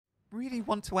really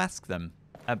want to ask them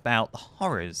about the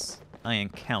horrors I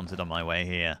encountered on my way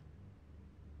here.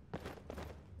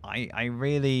 I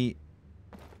really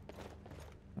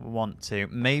want to.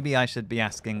 Maybe I should be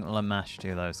asking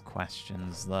Lamashtu those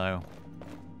questions, though.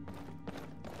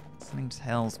 Something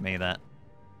tells me that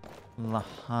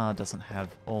Laha doesn't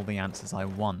have all the answers I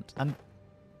want, and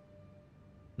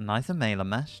neither may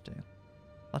Lamashtu.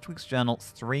 Ludwig's journal,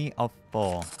 3 of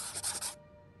 4.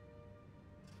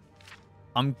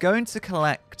 I'm going to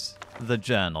collect the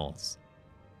journals.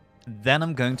 Then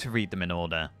I'm going to read them in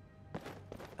order.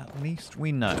 At least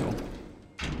we know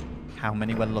how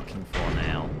many we're looking for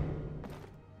now.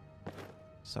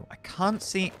 So I can't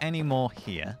see any more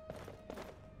here.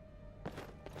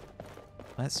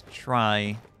 Let's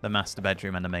try the master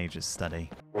bedroom and the mage's study.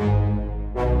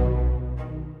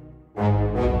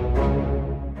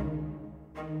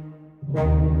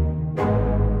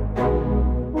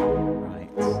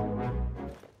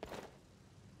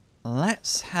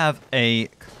 Let's have a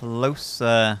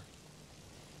closer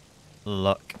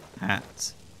look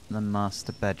at the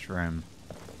master bedroom.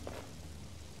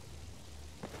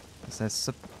 There's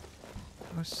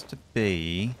supposed to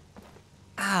be...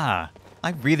 Ah!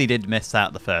 I really did miss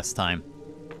out the first time.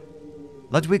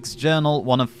 Ludwig's journal,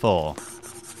 1 of 4.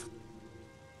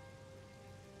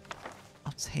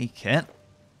 I'll take it.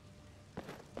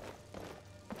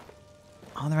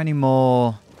 Are there any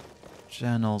more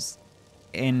journals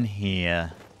in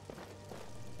here?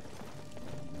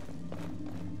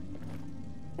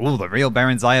 Ooh, the Real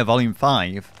Baron's Ire, Volume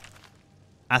 5.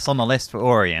 That's on the list for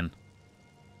Orion.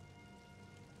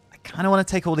 I kind of want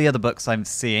to take all the other books I'm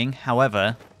seeing.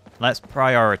 However, let's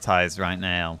prioritize right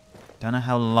now. Don't know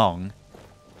how long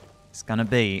it's going to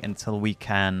be until we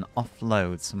can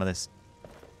offload some of this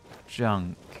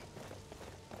junk.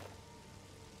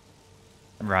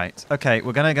 Right. Okay,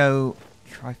 we're going to go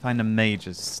try find a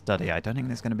mage's study. I don't think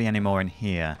there's going to be any more in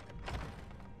here.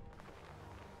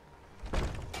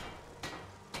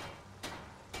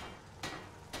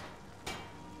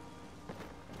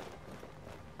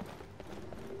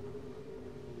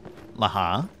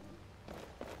 Laha?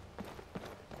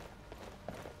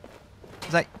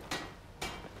 Is that...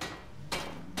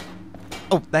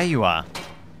 Oh, there you are.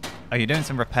 Oh, you're doing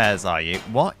some repairs, are you?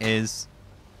 What is...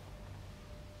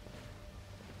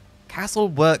 Castle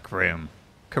Workroom.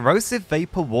 Corrosive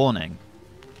vapor warning.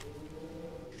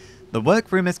 The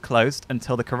workroom is closed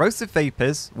until the corrosive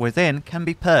vapors within can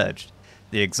be purged.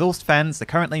 The exhaust fans are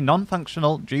currently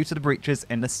non-functional due to the breaches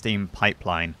in the steam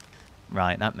pipeline.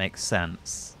 Right, that makes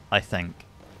sense, I think.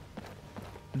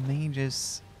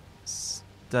 Mage's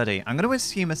study. I'm going to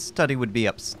assume a study would be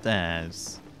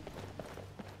upstairs.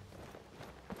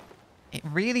 It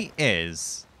really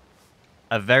is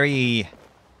a very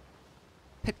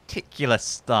particular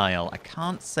style. I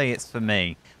can't say it's for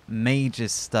me.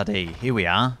 Mage's study. Here we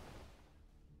are.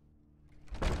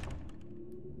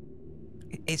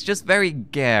 It's just very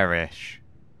garish.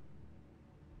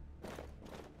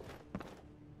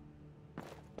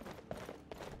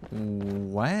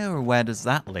 Where does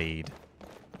that lead?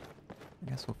 I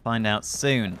guess we'll find out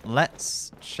soon.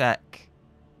 Let's check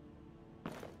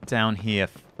down here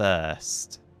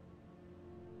first.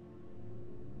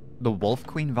 The Wolf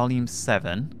Queen, Volume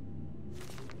 7.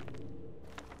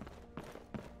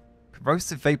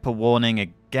 Corrosive vapor warning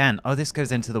again. Oh, this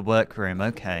goes into the workroom.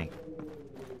 Okay.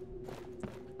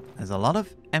 There's a lot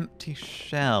of empty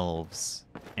shelves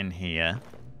in here.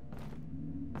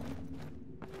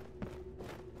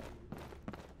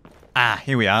 Ah,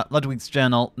 here we are. Ludwig's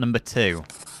journal, number 2.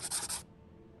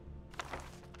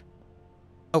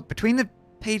 Oh, between the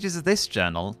pages of this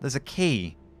journal, there's a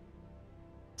key.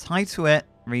 Tied to it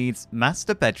reads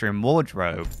Master Bedroom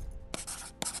Wardrobe.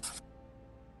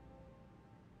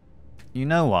 You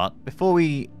know what? Before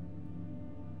we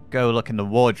go look in the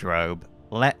wardrobe,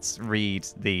 let's read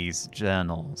these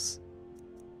journals.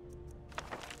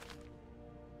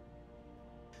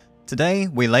 Today,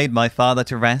 we laid my father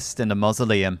to rest in the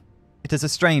mausoleum. It is a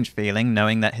strange feeling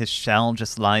knowing that his shell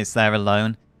just lies there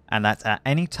alone, and that at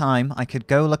any time I could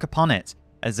go look upon it,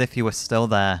 as if he were still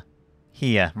there.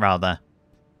 Here, rather.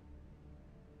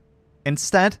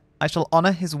 Instead, I shall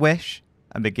honour his wish,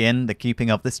 and begin the keeping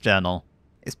of this journal.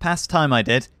 It's past time I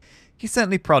did. He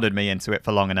certainly prodded me into it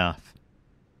for long enough.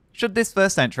 Should this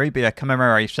first entry be a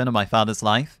commemoration of my father's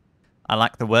life? I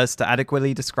lack the words to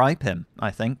adequately describe him,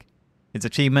 I think. His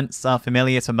achievements are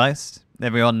familiar to most.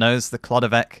 Everyone knows the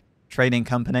Clockwork Trading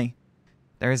Company.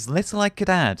 There is little I could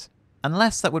add,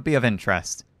 unless that would be of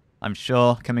interest. I'm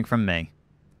sure coming from me.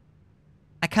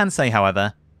 I can say,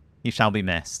 however, he shall be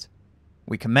missed.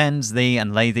 We commend thee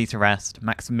and lay thee to rest,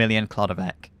 Maximilian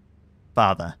Clockwork.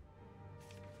 Father.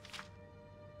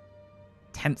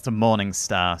 10th of Morning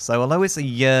Star, so although it's a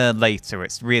year later,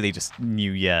 it's really just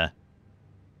New Year.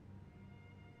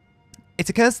 It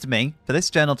occurs to me, for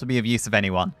this journal to be of use of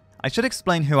anyone, I should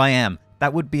explain who I am.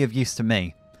 That would be of use to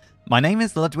me. My name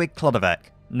is Ludwig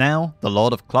Clodovec, now the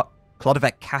Lord of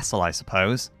Clodovec Castle, I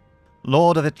suppose.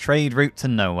 Lord of a trade route to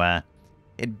nowhere.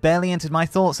 It barely entered my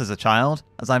thoughts as a child,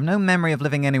 as I have no memory of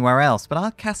living anywhere else, but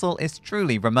our castle is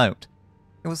truly remote.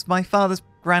 It was my father's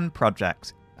grand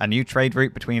project, a new trade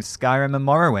route between Skyrim and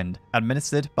Morrowind,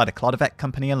 administered by the Clodovec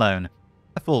Company alone.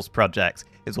 A fool's project,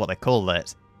 is what they called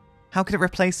it. How could it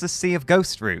replace the Sea of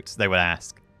Ghost routes, they would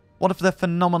ask. What of the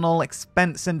phenomenal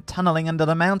expense in tunnelling under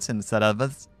the mountains, said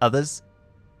others.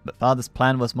 But Father's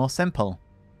plan was more simple.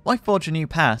 Why forge a new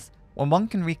path when one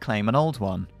can reclaim an old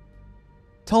one?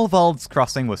 Tolvold's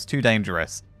crossing was too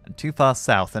dangerous, and too far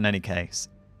south in any case.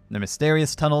 The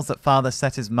mysterious tunnels that Father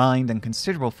set his mind and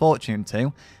considerable fortune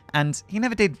to, and he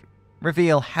never did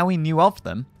reveal how he knew of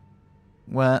them,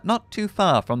 were not too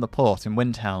far from the port in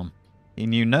Windhelm. He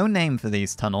knew no name for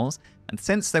these tunnels, and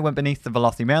since they went beneath the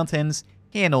Velothi Mountains,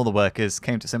 he and all the workers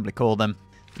came to simply call them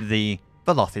the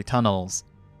Velothi Tunnels.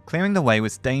 Clearing the way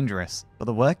was dangerous, but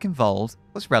the work involved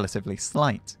was relatively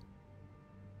slight.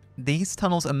 These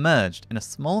tunnels emerged in a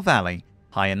small valley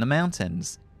high in the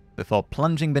mountains, before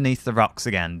plunging beneath the rocks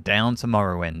again down to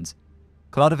Morrowind.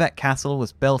 Clodovec Castle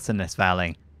was built in this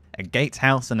valley, a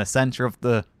gatehouse in the centre of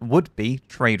the would-be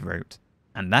trade route.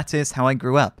 And that is how I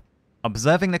grew up,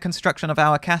 observing the construction of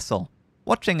our castle,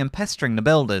 watching and pestering the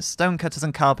builders, stonecutters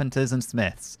and carpenters and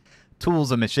smiths.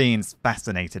 Tools and machines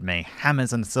fascinated me.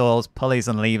 Hammers and saws, pulleys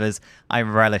and levers. I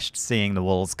relished seeing the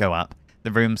walls go up,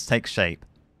 the rooms take shape.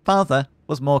 Father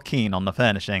was more keen on the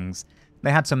furnishings.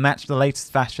 They had to match the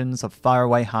latest fashions of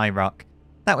faraway High Rock.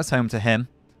 That was home to him,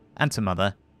 and to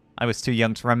Mother. I was too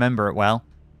young to remember it well,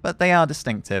 but they are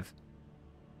distinctive.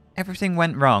 Everything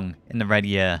went wrong in the Red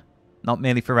Year. Not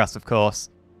merely for us, of course.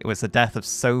 It was the death of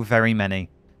so very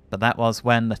many. But that was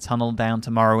when the tunnel down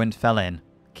to Morrowind fell in,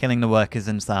 killing the workers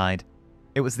inside.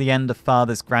 It was the end of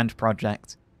Father's grand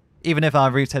project. Even if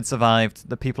our route had survived,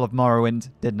 the people of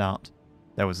Morrowind did not.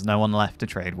 There was no one left to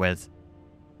trade with.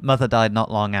 Mother died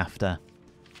not long after.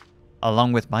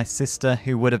 Along with my sister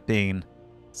who would have been.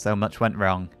 So much went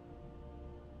wrong.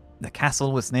 The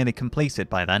castle was nearly completed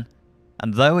by then,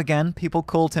 and though again people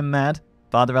called him mad,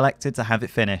 Father elected to have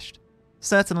it finished.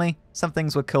 Certainly, some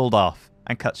things were called off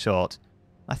and cut short.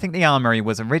 I think the armory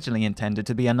was originally intended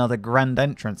to be another grand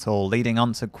entrance hall leading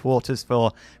on to quarters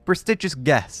for prestigious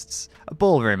guests, a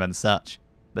ballroom and such.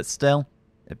 But still,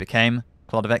 it became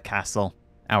Clodovec Castle,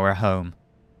 our home.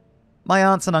 My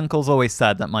aunts and uncles always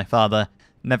said that my father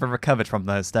never recovered from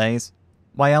those days.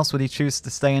 Why else would he choose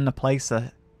to stay in a place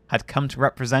that had come to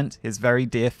represent his very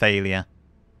dear failure?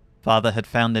 Father had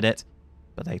founded it,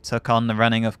 but they took on the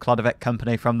running of Clodovec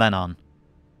Company from then on.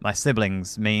 My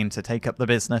siblings mean to take up the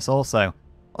business also,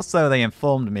 or so they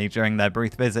informed me during their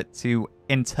brief visit to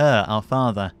inter our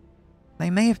father. They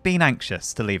may have been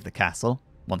anxious to leave the castle,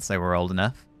 once they were old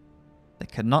enough. They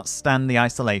could not stand the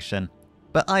isolation,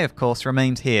 but I of course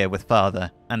remained here with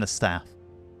Father and the staff.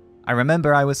 I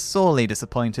remember I was sorely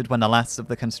disappointed when the last of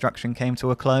the construction came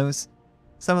to a close.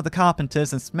 Some of the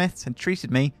carpenters and smiths had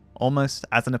treated me almost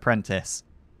as an apprentice,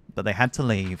 but they had to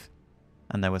leave,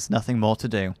 and there was nothing more to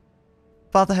do.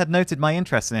 Father had noted my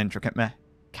interest in intricate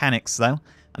mechanics, though,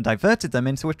 and diverted them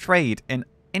into a trade in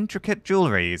intricate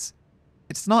jewelleries.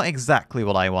 It's not exactly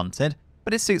what I wanted,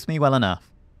 but it suits me well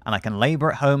enough, and I can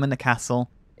labour at home in the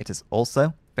castle. It is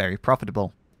also very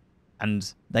profitable.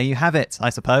 And there you have it, I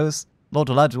suppose, Lord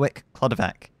Ludwig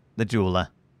Clodovec, the jeweller.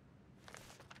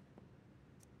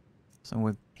 So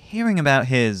we're hearing about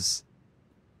his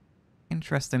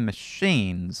interest in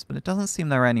machines, but it doesn't seem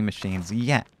there are any machines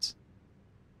yet.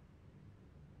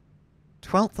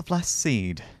 12th of last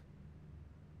seed.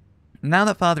 Now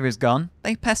that Father is gone,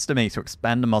 they pester me to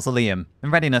expand the mausoleum, in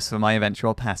readiness for my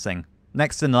eventual passing.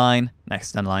 Next in line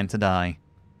to die.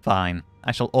 Fine,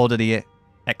 I shall order the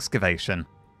excavation.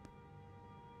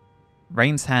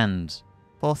 Rain's Hand,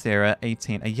 4th era,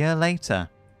 18, a year later.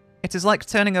 It is like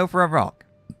turning over a rock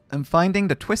and finding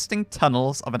the twisting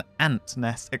tunnels of an ant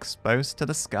nest exposed to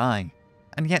the sky.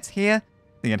 And yet here,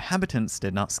 the inhabitants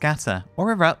did not scatter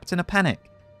or erupt in a panic.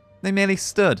 They merely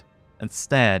stood and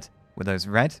stared with those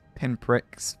red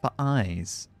pinpricks for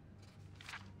eyes.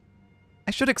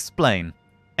 I should explain.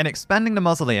 In expanding the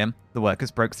mausoleum, the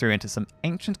workers broke through into some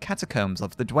ancient catacombs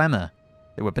of the Dwemer.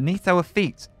 They were beneath our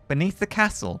feet, beneath the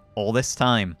castle, all this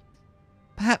time.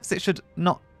 Perhaps it should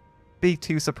not be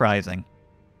too surprising.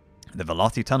 The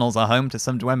Velothi tunnels are home to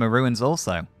some Dwemer ruins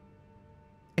also.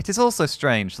 It is also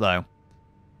strange, though.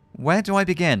 Where do I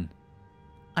begin?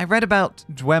 I read about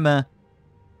Dwemer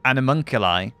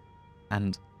Animunculi,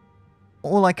 and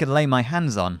all I could lay my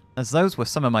hands on, as those were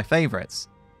some of my favourites.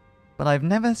 But I've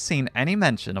never seen any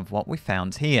mention of what we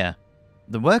found here.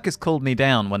 The workers called me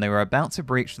down when they were about to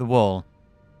breach the wall,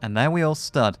 and there we all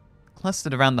stood,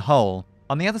 clustered around the hole.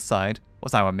 On the other side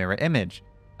was our mirror image,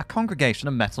 a congregation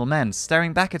of metal men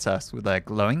staring back at us with their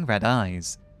glowing red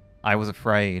eyes. I was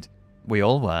afraid. We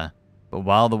all were. But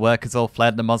while the workers all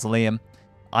fled the mausoleum,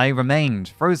 I remained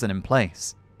frozen in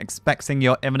place. Expecting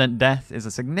your imminent death is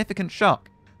a significant shock,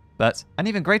 but an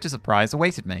even greater surprise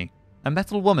awaited me. A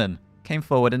metal woman came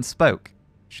forward and spoke.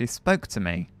 She spoke to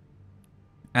me.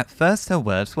 At first her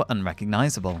words were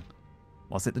unrecognizable.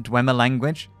 Was it the Dwemer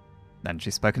language? Then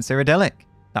she spoke in Cyrodiilic.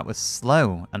 That was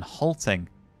slow and halting.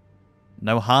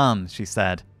 No harm, she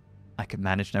said. I could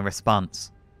manage no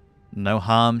response. No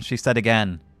harm, she said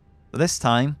again. But this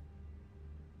time,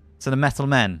 to the metal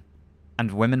men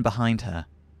and women behind her.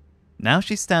 Now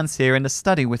she stands here in the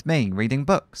study with me, reading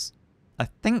books. I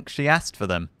think she asked for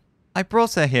them. I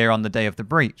brought her here on the day of the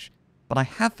breach, but I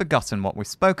have forgotten what we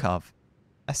spoke of.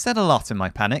 I said a lot in my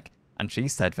panic, and she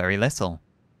said very little.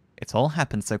 It all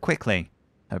happened so quickly.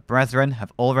 Her brethren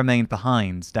have all remained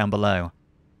behind, down below.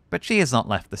 But she has not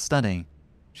left the study.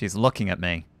 She's looking at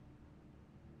me.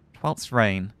 12th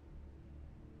reign.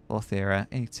 4th era,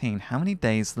 18. How many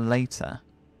days later?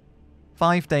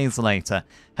 5 days later.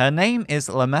 Her name is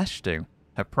Lameshtu.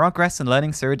 Her progress in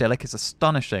learning Cyrodiilic is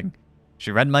astonishing.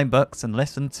 She read my books and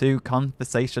listened to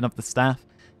conversation of the staff,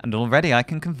 and already I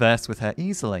can converse with her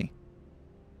easily.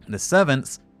 The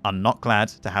servants are not glad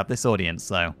to have this audience,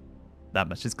 though. That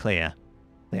much is clear.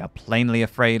 They are plainly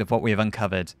afraid of what we have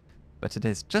uncovered, but it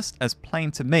is just as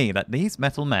plain to me that these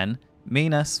metal men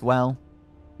mean us, well,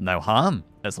 no harm,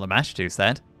 as Lameshtu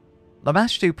said.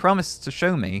 Lameshtu promised to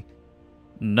show me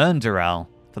Nerndural,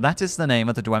 for that is the name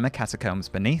of the Dwemer catacombs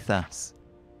beneath us.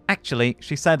 Actually,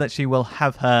 she said that she will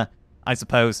have her, I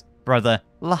suppose, brother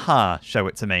Lahar show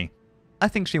it to me. I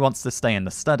think she wants to stay in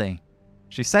the study.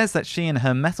 She says that she and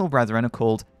her metal brethren are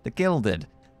called the Gilded,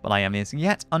 but I am as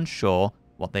yet unsure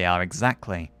what they are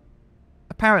exactly.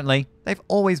 Apparently, they've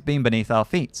always been beneath our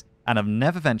feet, and have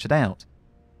never ventured out.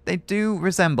 They do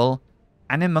resemble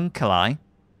animunculi.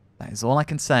 That is all I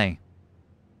can say.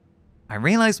 I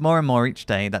realise more and more each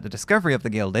day that the discovery of the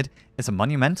Gilded is a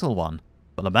monumental one,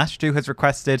 but Lameshtu has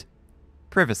requested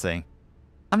privacy.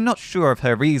 I'm not sure of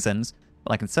her reasons,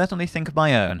 but I can certainly think of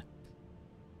my own.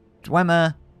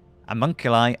 Dwemer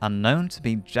amunculi are known to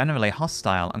be generally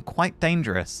hostile and quite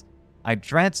dangerous. I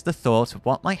dread the thought of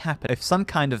what might happen if some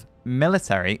kind of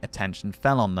military attention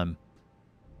fell on them.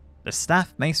 The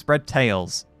staff may spread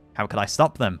tales. How could I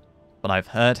stop them? But I've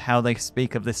heard how they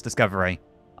speak of this discovery.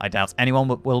 I doubt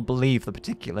anyone will believe the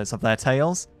particulars of their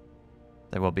tales.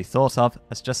 They will be thought of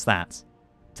as just that.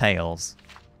 Tales.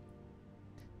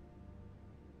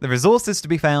 The resources to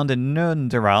be found in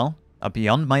Nerndural are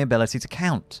beyond my ability to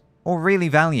count, or really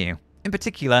value. In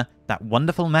particular, that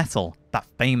wonderful metal, that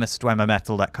famous Dwemer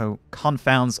metal that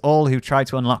confounds all who try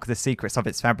to unlock the secrets of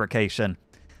its fabrication.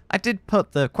 I did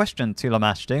put the question to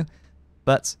Lameshtu,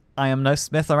 but I am no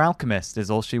smith or alchemist,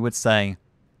 is all she would say.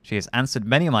 She has answered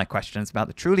many of my questions about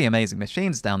the truly amazing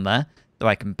machines down there, though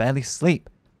I can barely sleep.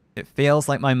 It feels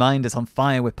like my mind is on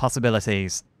fire with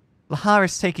possibilities. Lahar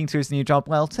is taking to his new job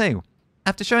well too.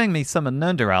 After showing me some of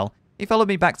Nerndural, he followed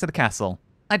me back to the castle.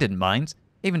 I didn't mind.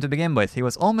 Even to begin with, he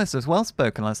was almost as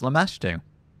well-spoken as Lameshtu.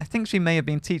 I think she may have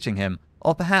been teaching him,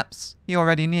 or perhaps he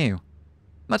already knew.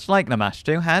 Much like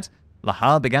Lameshtu had,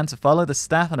 Lahar began to follow the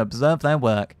staff and observe their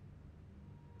work,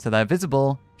 to their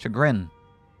visible chagrin.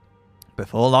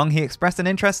 Before long, he expressed an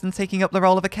interest in taking up the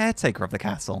role of a caretaker of the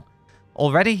castle.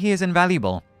 Already he is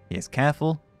invaluable. He is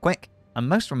careful, quick, and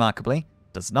most remarkably,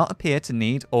 does not appear to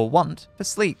need or want for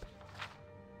sleep.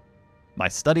 My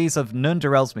studies of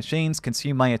Nerdural's machines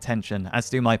consume my attention, as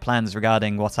do my plans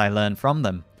regarding what I learn from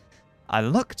them. I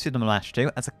look to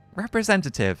Lameshtu as a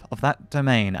representative of that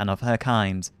domain and of her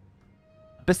kind.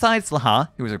 Besides Lahar,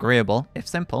 who is agreeable, if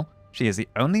simple, she is the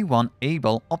only one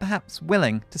able, or perhaps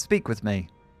willing, to speak with me.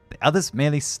 The others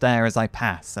merely stare as I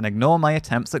pass and ignore my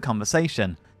attempts at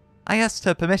conversation. I asked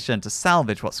her permission to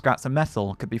salvage what scraps of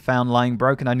metal could be found lying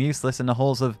broken and useless in the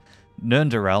halls of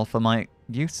Nerndural for my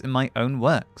use in my own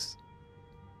works.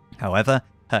 However,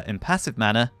 her impassive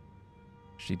manner,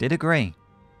 she did agree.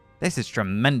 This is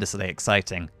tremendously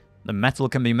exciting. The metal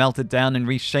can be melted down and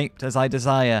reshaped as I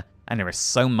desire, and there is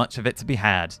so much of it to be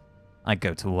had. I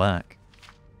go to work.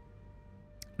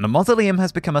 The mausoleum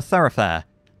has become a thoroughfare.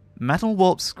 Metal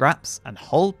warp scraps and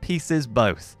whole pieces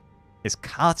both is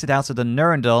carted out of the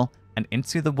Nurundal and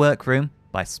into the workroom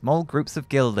by small groups of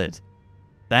Gilded.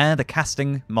 There the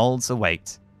casting moulds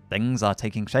await. Things are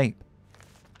taking shape.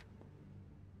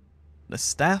 The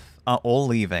staff are all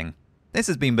leaving. This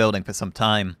has been building for some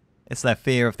time. It's their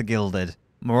fear of the gilded.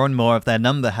 More and more of their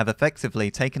number have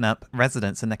effectively taken up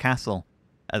residence in the castle.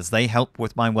 As they help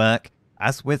with my work,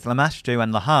 as with Lamashtu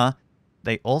and Lahar,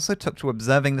 they also took to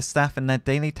observing the staff in their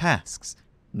daily tasks,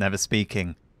 never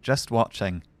speaking, just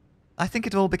watching. I think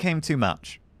it all became too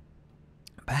much.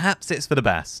 Perhaps it's for the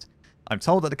best. I'm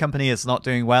told that the company is not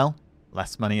doing well,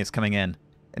 less money is coming in.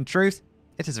 In truth,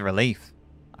 it is a relief.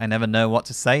 I never know what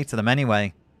to say to them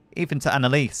anyway. Even to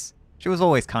Annalise. She was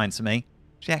always kind to me.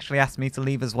 She actually asked me to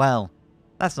leave as well.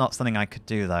 That's not something I could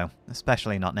do though,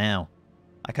 especially not now.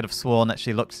 I could have sworn that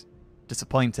she looked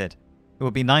disappointed. It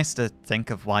would be nice to think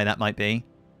of why that might be,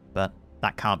 but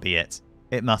that can't be it.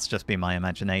 It must just be my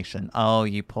imagination. Oh,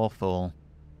 you poor fool.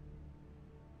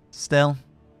 Still,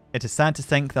 it is sad to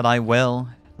think that I will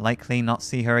likely not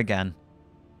see her again.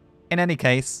 In any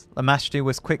case, Lamashtu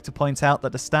was quick to point out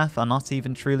that the staff are not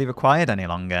even truly required any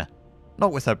longer.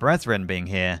 Not with her brethren being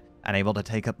here and able to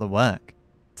take up the work.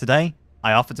 Today,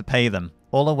 I offered to pay them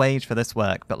all a wage for this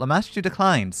work, but Lamashtu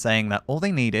declined, saying that all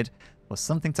they needed was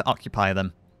something to occupy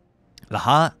them.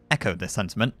 Lahar echoed this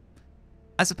sentiment.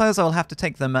 I suppose I will have to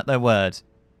take them at their word.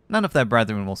 None of their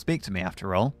brethren will speak to me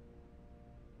after all.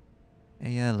 A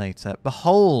year later,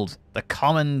 behold, the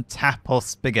common tap or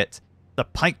spigot, the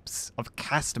pipes of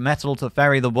cast metal to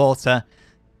ferry the water,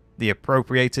 the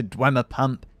appropriated Dwemer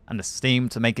pump, and the steam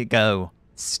to make it go.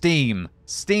 Steam!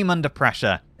 Steam under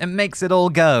pressure! It makes it all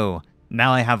go!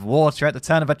 Now I have water at the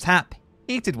turn of a tap,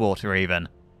 heated water even.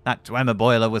 That Dwemer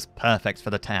boiler was perfect for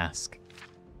the task.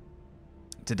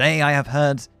 Today I have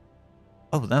heard...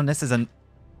 Oh no, this is an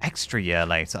extra year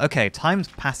later. Okay, time's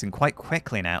passing quite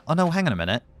quickly now. Oh no, hang on a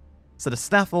minute. So the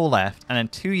staff all left, and then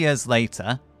 2 years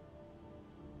later,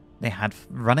 they had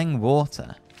running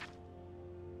water.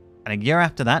 And a year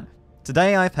after that,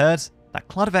 today I've heard that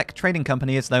Clockwork Trading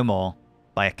Company is no more.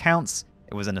 By accounts,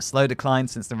 it was in a slow decline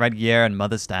since the Red Year and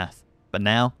Mother's death, but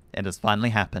now it has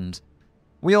finally happened.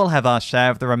 We all have our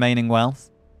share of the remaining wealth,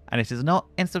 and it is not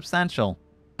insubstantial.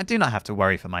 I do not have to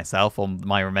worry for myself or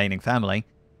my remaining family.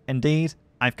 Indeed,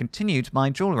 I've continued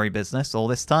my jewellery business all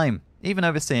this time, even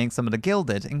overseeing some of the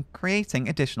gilded and creating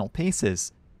additional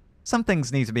pieces. Some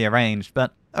things need to be arranged,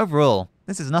 but overall,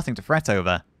 this is nothing to fret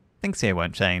over. Things here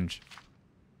won't change.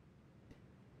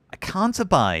 I can't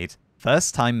abide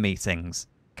first-time meetings.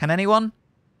 Can anyone?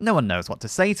 No one knows what to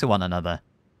say to one another.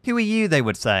 Who are you, they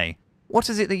would say. What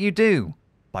is it that you do?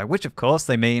 By which, of course,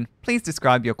 they mean, please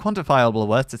describe your quantifiable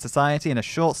worth to society in a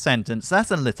short sentence.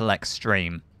 That's a little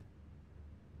extreme.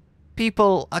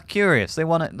 People are curious. They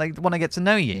want to get to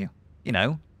know you. You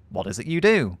know, what is it you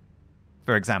do?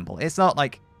 For example, it's not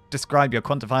like, describe your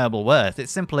quantifiable worth.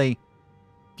 It's simply,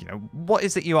 you know, what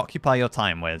is it you occupy your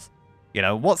time with? You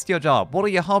know, what's your job? What are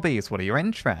your hobbies? What are your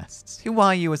interests? Who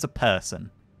are you as a person?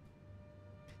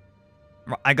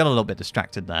 I got a little bit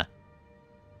distracted there.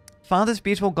 Father's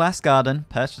beautiful glass garden,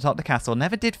 perched atop the castle,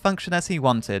 never did function as he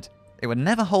wanted. It would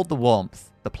never hold the warmth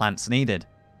the plants needed.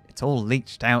 It all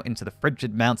leached out into the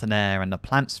frigid mountain air, and the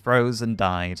plants froze and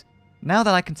died. Now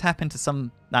that I can tap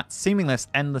into that seemingly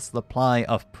endless supply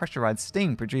of pressurized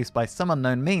steam produced by some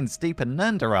unknown means deep in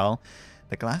Nerndaral,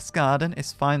 the glass garden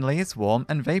is finally as warm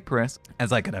and vaporous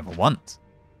as I could ever want.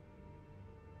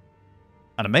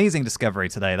 An amazing discovery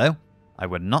today, though. I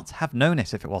would not have known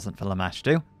it if it wasn't for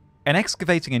Lamashtu. In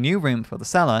excavating a new room for the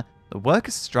cellar, the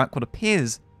workers struck what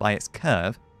appears, by its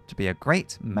curve, to be a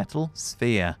great metal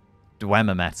sphere.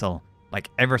 Dwemer metal, like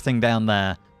everything down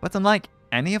there, but unlike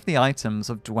any of the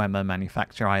items of Dwemer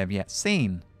manufacture I have yet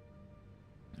seen.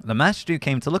 Lamashtu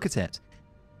came to look at it,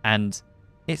 and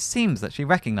it seems that she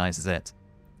recognizes it.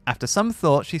 After some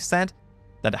thought, she said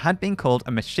that it had been called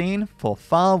a machine for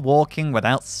far walking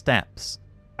without steps.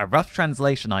 A rough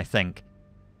translation, I think.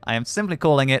 I am simply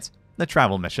calling it the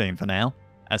travel machine for now,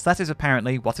 as that is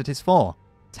apparently what it is for.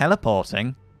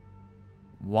 Teleporting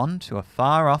one to a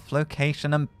far-off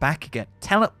location and back again.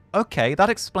 Okay, that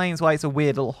explains why it's a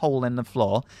weird little hole in the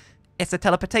floor. It's a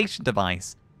teleportation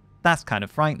device. That's kind of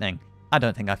frightening. I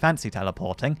don't think I fancy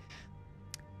teleporting.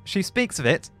 She speaks of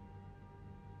it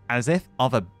as if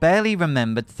of a barely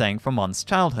remembered thing from one's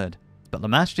childhood, but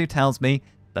Lamashtu tells me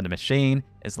that the machine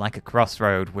is like a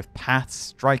crossroad with paths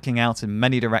striking out in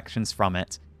many directions from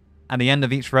it, and the end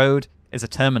of each road is a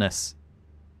terminus.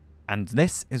 And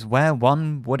this is where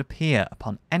one would appear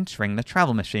upon entering the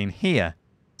travel machine here.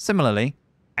 Similarly,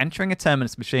 entering a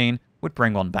terminus machine would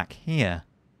bring one back here.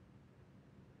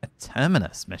 A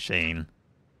terminus machine.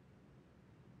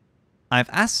 I've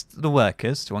asked the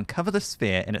workers to uncover the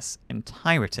sphere in its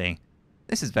entirety.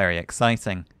 This is very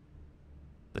exciting.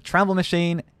 The travel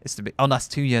machine is to be... Oh, that's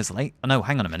 2 years late. Oh, no,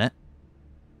 hang on a minute.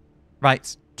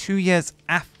 Right, 2 years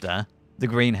after the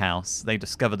greenhouse, they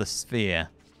discover the sphere.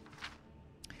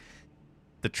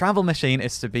 The travel machine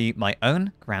is to be my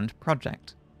own grand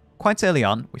project. Quite early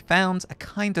on, we found a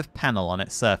kind of panel on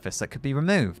its surface that could be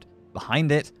removed. Behind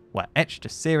it were etched a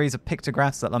series of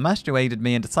pictographs that Lamashtu aided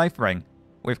me in deciphering.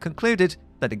 We've concluded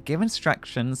that to give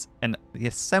instructions in the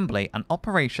assembly and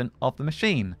operation of the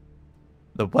machine.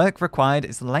 The work required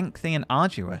is lengthy and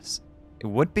arduous. It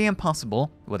would be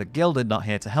impossible were the Gilded not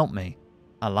here to help me.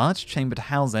 A large chamber to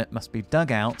house it must be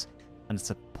dug out and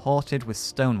supported with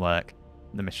stonework.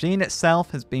 The machine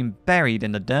itself has been buried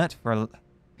in the dirt for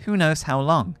who knows how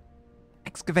long.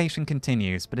 Excavation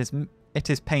continues, but it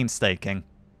is painstaking.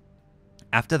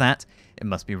 After that, it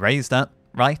must be raised up,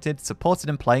 righted, supported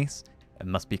in place. It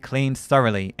must be cleaned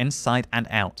thoroughly, inside and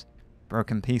out.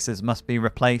 Broken pieces must be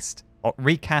replaced, or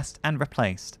recast and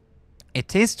replaced.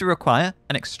 It is to require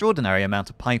an extraordinary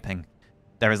amount of piping.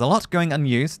 There is a lot going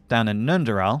unused down in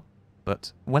Nundaral,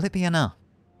 but will it be enough?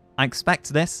 I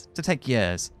expect this to take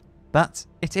years, but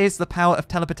it is the power of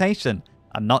teleportation,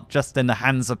 and not just in the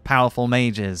hands of powerful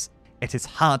mages. It is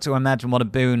hard to imagine what a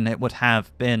boon it would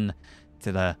have been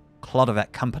to the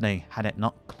Clockwork company had it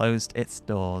not closed its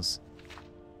doors.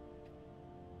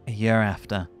 A year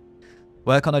after.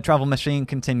 Work on a travel machine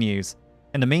continues.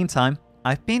 In the meantime,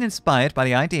 I've been inspired by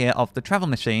the idea of the travel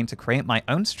machine to create my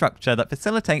own structure that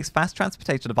facilitates fast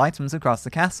transportation of items across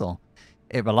the castle.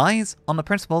 It relies on the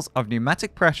principles of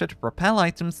pneumatic pressure to propel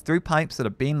items through pipes that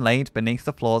have been laid beneath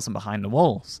the floors and behind the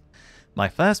walls. My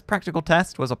first practical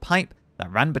test was a pipe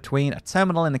that ran between a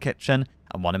terminal in the kitchen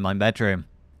and one in my bedroom.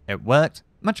 It worked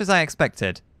much as I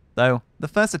expected, though the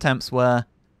first attempts were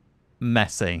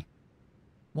messy.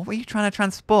 What were you trying to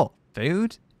transport?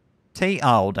 Food? Tea?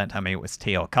 Oh, don't tell me it was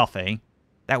tea or coffee.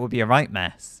 That would be a right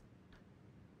mess.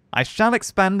 I shall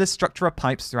expand this structure of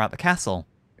pipes throughout the castle.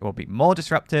 It will be more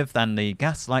disruptive than the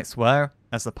gas lights were,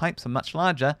 as the pipes are much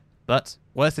larger, but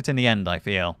worth it in the end, I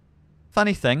feel.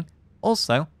 Funny thing,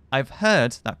 also, I've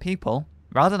heard that people,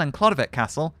 rather than Clockwork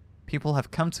Castle, people have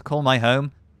come to call my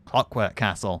home Clockwork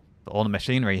Castle, for all the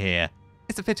machinery here.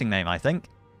 It's a fitting name, I think.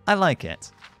 I like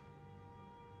it.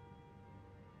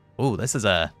 Ooh, this is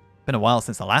been a while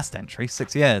since the last entry,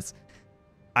 6 years.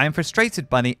 I am frustrated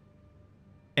by the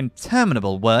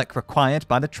interminable work required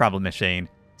by the travel machine.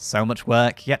 So much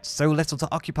work, yet so little to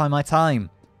occupy my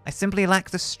time. I simply lack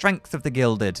the strength of the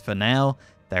Gilded. For now,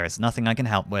 there is nothing I can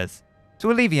help with.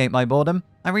 To alleviate my boredom,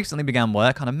 I recently began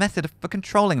work on a method for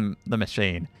controlling the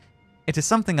machine. It is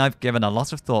something I've given a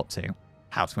lot of thought to.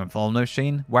 How to inform the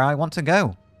machine where I want to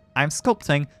go. I am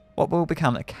sculpting what will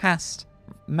become a cast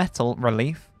metal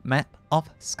relief map of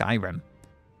Skyrim.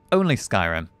 Only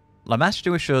Skyrim.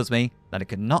 Lamashtu assures me that it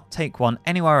could not take one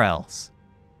anywhere else.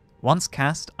 Once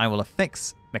cast, I will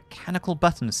affix mechanical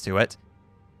buttons to it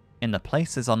in the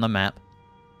places on the map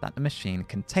that the machine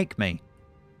can take me.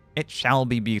 It shall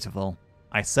be beautiful.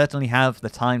 I certainly have the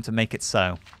time to make it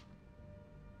so.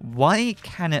 Why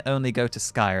can it only go to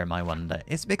Skyrim, I wonder?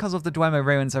 Is it because of the Dwemer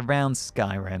ruins around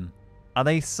Skyrim? Are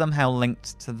they somehow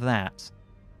linked to that?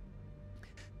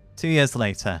 2 years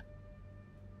later.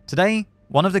 Today,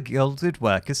 one of the Gilded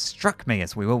workers struck me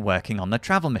as we were working on the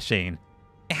travel machine.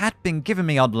 It had been giving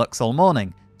me odd looks all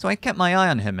morning, so I kept my eye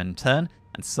on him in turn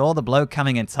and saw the blow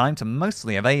coming in time to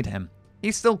mostly evade him.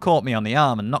 He still caught me on the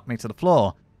arm and knocked me to the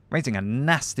floor, raising a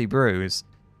nasty bruise.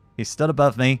 He stood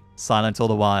above me, silent all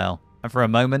the while, and for a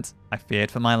moment I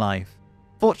feared for my life.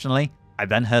 Fortunately, I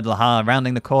then heard Lahar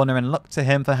rounding the corner and looked to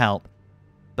him for help.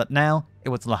 But now it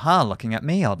was Lahar looking at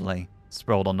me oddly,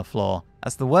 sprawled on the floor,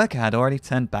 as the worker had already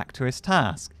turned back to his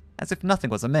task, as if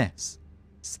nothing was amiss.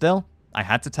 Still, I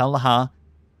had to tell Lahar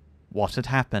what had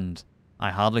happened. I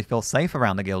hardly feel safe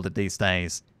around the Gilded these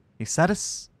days. He said a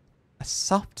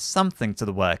soft something to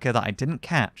the worker that I didn't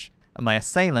catch, and my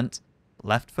assailant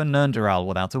left for Nundaral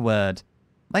without a word,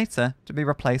 later to be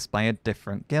replaced by a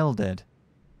different Gilded.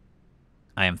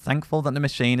 I am thankful that the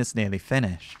machine is nearly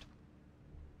finished.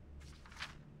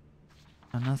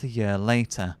 Another year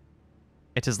later.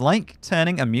 It is like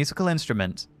turning a musical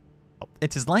instrument.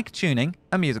 It is like tuning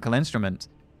a musical instrument.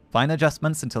 Fine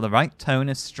adjustments until the right tone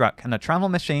is struck and the travel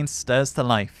machine stirs to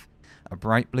life, a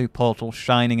bright blue portal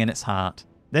shining in its heart.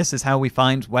 This is how we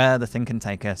find where the thing can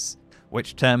take us,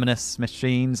 which terminus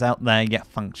machines out there yet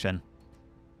function.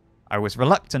 I was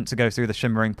reluctant to go through the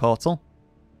shimmering portal.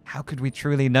 How could we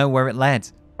truly know where it led,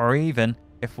 or even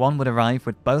if one would arrive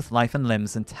with both life and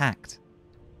limbs intact?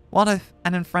 What if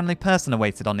an unfriendly person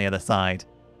awaited on the other side?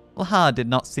 Lahar did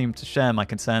not seem to share my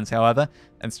concerns, however,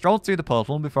 and strolled through the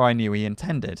portal before I knew he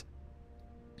intended.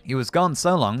 He was gone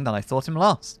so long that I thought him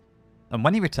lost, and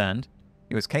when he returned,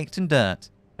 he was caked in dirt,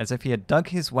 as if he had dug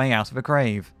his way out of a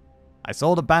grave. I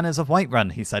saw the banners of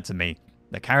Whiterun, he said to me.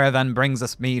 The caravan brings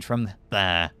us mead from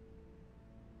there.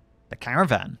 The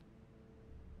caravan?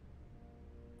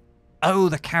 Oh,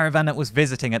 the caravan that was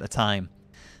visiting at the time.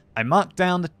 I marked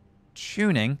down the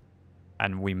tuning,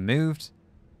 and we moved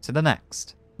to the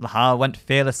next. Lahar went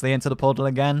fearlessly into the portal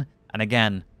again and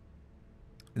again.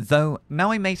 Though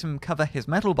now I made him cover his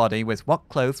metal body with what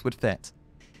clothes would fit.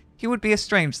 He would be a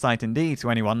strange sight indeed to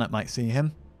anyone that might see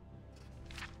him.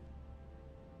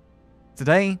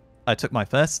 Today, I took my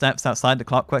first steps outside the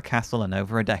Clockwork Castle in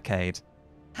over a decade.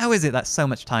 How is it that so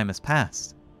much time has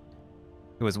passed?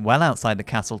 It was well outside the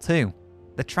castle too.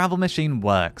 The travel machine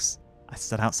works. I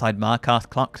stood outside Markarth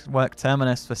Clockwork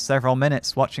Terminus for several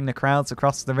minutes watching the crowds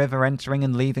across the river entering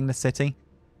and leaving the city.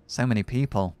 So many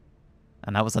people.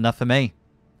 And that was enough for me.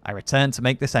 I returned to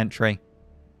make this entry.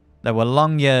 There were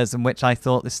long years in which I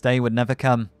thought this day would never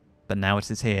come, but now it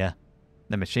is here.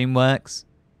 The machine works.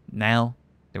 Now,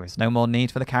 there is no more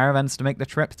need for the caravans to make the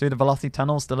trip through the Velothi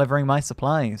tunnels delivering my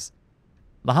supplies.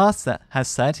 Lahar has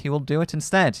said he will do it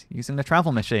instead, using the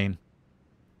travel machine.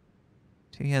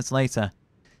 2 years later.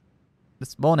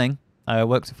 This morning, I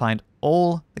awoke to find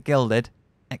all the Gilded,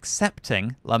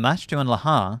 excepting Lamashtu and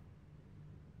Lahar,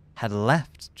 had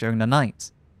left during the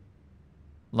night.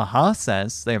 Lahar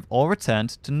says they have all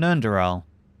returned to Nurndurul.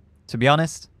 To be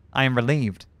honest, I am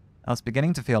relieved. I was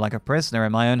beginning to feel like a prisoner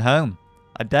in my own home.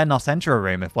 I dare not enter a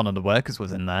room if one of the workers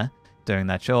was in there, doing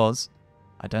their chores.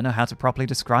 I don't know how to properly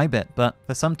describe it, but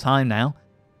for some time now,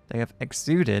 they have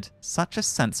exuded such a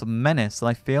sense of menace that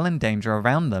I feel in danger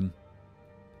around them.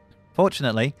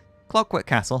 Fortunately, Clockwork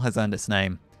Castle has earned its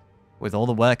name. With all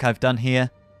the work I've done here,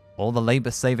 all the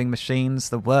labour-saving machines,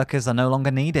 the workers are no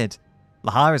longer needed.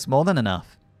 Lahar is more than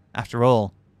enough. After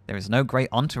all, there is no great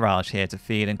entourage here to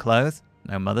feed and clothe.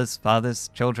 No mothers, fathers,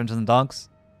 children and dogs.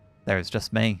 There is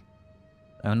just me.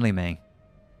 Only me.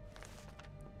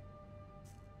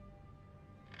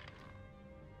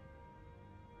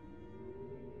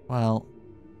 Well,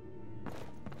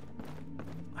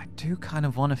 I do kind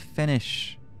of want to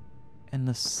finish in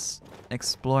this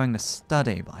exploring the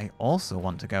study, but I also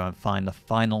want to go and find the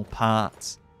final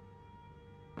part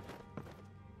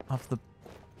of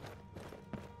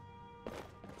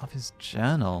his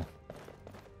journal.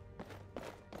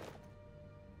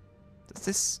 Does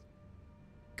this...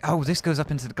 Oh, this goes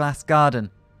up into the glass garden.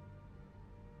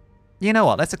 You know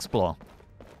what? Let's explore.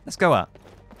 Let's go up.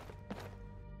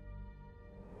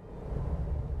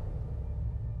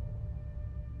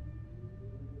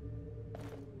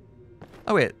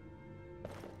 Oh, it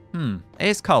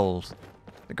is cold.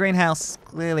 The greenhouse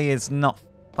clearly is not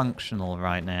functional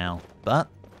right now, but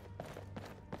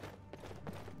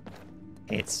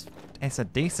it's a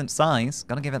decent size.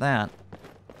 Gotta give it that.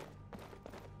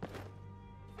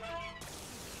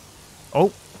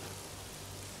 Oh.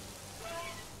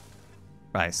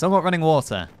 Right, still got running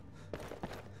water.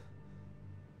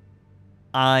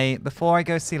 Before I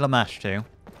go see Lamashtu,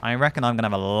 I reckon I'm going to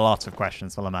have a lot of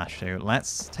questions for Lamashtu.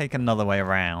 Let's take another way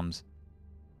around.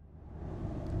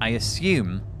 I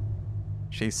assume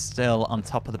she's still on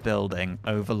top of the building,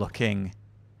 overlooking,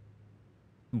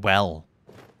 well,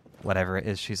 whatever it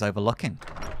is she's overlooking.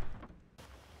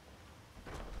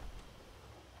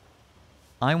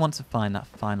 I want to find that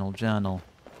final journal.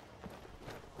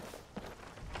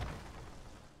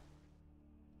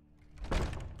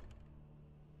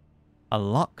 A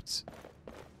locked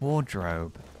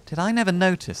wardrobe. Did I never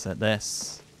notice that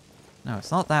this... No,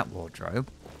 it's not that wardrobe.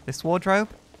 This wardrobe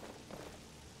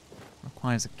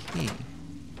requires a key.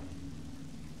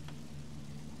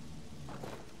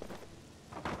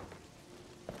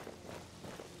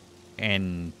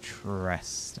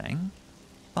 Interesting.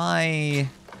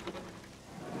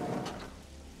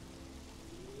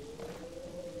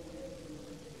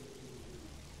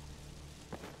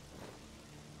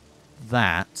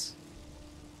 That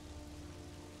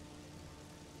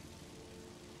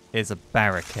is a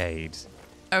barricade.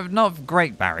 Not a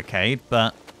great barricade,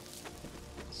 but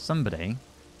somebody,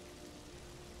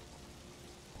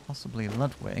 possibly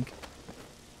Ludwig.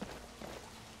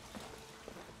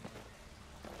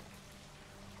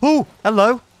 Oh,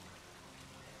 hello.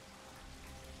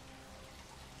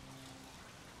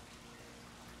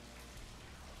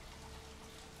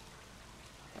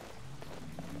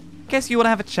 Guess you want to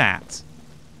have a chat.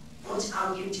 What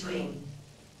are you doing?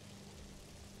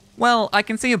 Well, I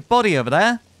can see a body over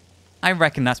there. I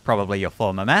reckon that's probably your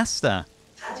former master.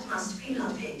 That must be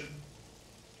Ludwig.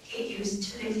 He used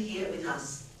to live here with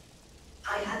us.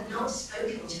 I had not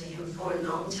spoken to him for a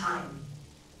long time.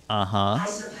 Uh-huh. I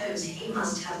suppose he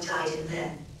must have died in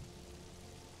there.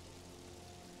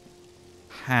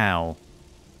 How?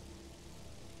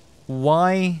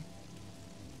 Why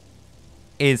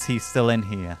is he still in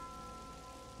here?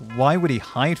 Why would he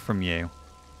hide from you?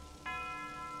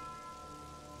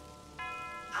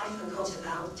 I forgot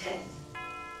about death.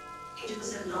 It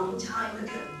was a long time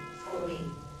ago for me.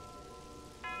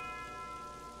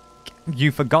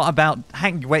 You forgot about...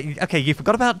 Wait, okay, you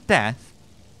forgot about death?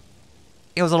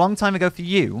 It was a long time ago for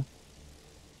you?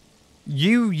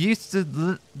 You used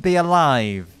to be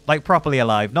alive. Like, properly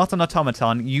alive. Not an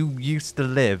automaton. You used to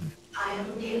live. I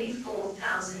am nearly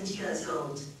 4,000 years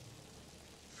old.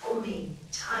 For me,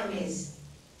 time is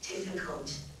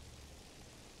difficult.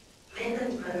 Men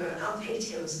and women are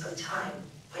victims of time,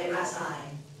 whereas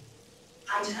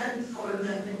I turn for a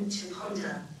moment to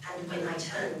ponder, and when I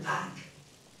turn back,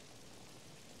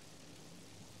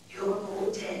 you're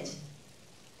all dead.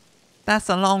 That's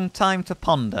a long time to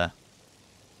ponder.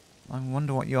 I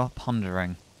wonder what you're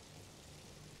pondering.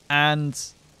 And...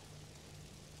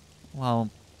 well,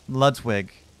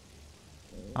 Ludwig.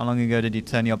 How long ago did you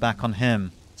turn your back on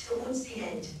him? Towards the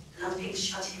end, Ludwig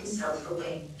shut himself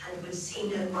away and would see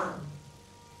no one.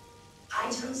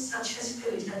 Items such as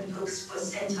food and books were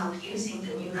sent up using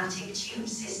the pneumatic tube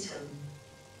system.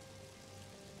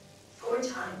 For a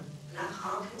time,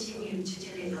 Lahar continued to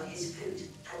deliver his food,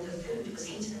 and the food was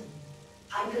eaten.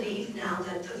 I believe now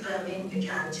that the vermin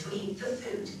began to eat the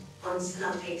food once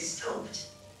Ludwig stopped.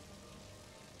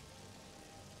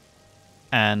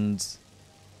 And...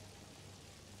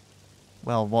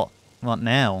 well, what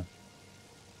now?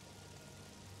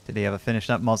 Did he ever finish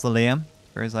that mausoleum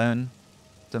for his own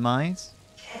demise?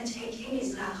 Caretaking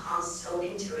is Lahar's sole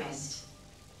interest.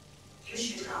 You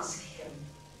should ask him.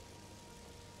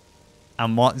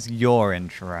 And what's your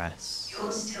interest?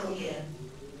 You're still here.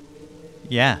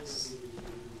 Yes.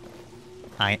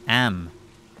 I am.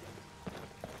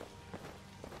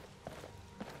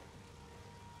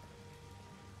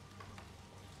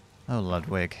 Oh,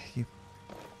 Ludwig, you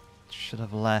should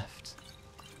have left.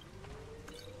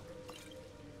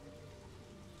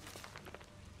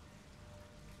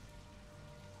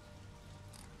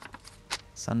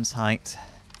 Sun's height,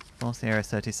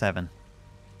 4037.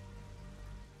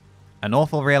 An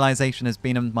awful realization has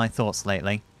been in my thoughts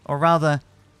lately, or rather,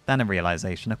 than a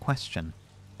realization, a question.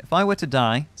 If I were to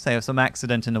die, say of some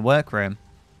accident in the workroom,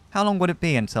 how long would it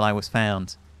be until I was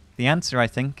found? The answer, I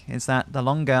think, is that the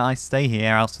longer I stay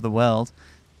here out of the world,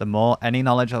 the more any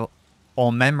knowledge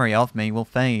or memory of me will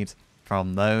fade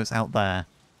from those out there.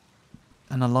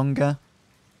 And the longer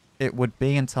it would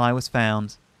be until I was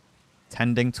found,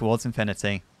 tending towards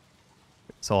infinity.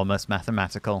 It's almost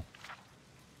mathematical.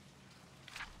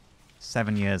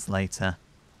 7 years later.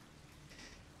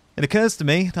 It occurs to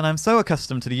me that I'm so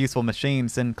accustomed to the useful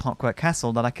machines in Clockwork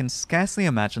Castle that I can scarcely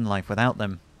imagine life without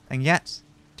them. And yet,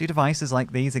 do devices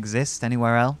like these exist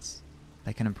anywhere else?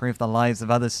 They can improve the lives of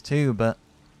others too, but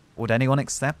would anyone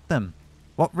accept them?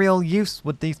 What real use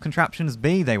would these contraptions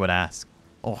be, they would ask?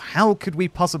 Or how could we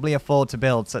possibly afford to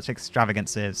build such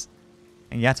extravagances?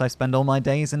 And yet I spend all my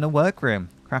days in the workroom,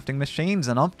 crafting machines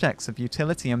and objects of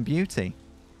utility and beauty.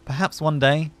 Perhaps one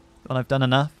day, when I've done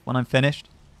enough, when I'm finished,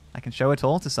 I can show it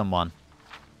all to someone.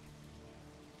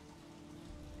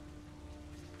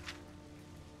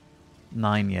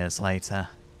 Nine years later.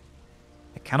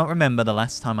 I cannot remember the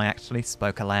last time I actually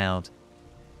spoke aloud.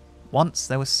 Once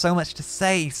there was so much to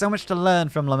say, so much to learn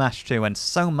from Lamashtu, and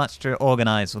so much to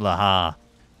organise with Lahar.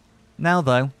 Now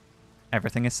though,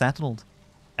 everything is settled.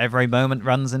 Every moment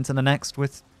runs into the next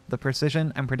with the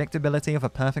precision and predictability of a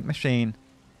perfect machine.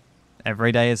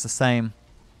 Every day is the same.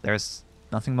 There is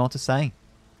nothing more to say.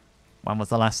 When was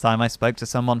the last time I spoke to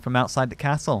someone from outside the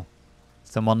castle?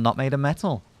 Someone not made of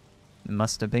metal? It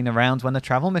must have been around when the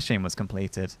travel machine was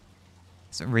completed.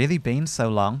 Has it really been so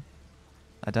long?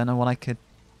 I don't know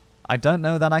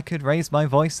that I could raise my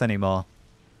voice anymore.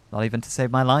 Not even to save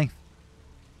my life.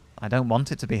 I don't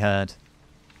want it to be heard.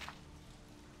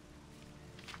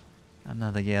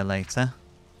 Another year later.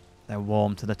 They're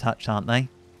warm to the touch, aren't they?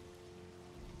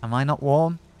 Am I not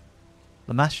warm?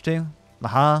 Lamashtu?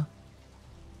 Lahar?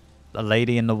 The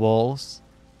lady in the walls?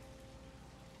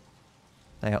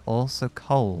 They are all so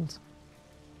cold.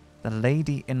 The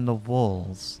lady in the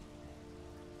walls.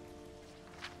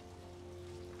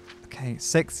 Okay,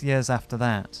 6 years after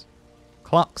that.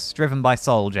 Clocks driven by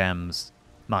soul gems,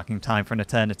 marking time for an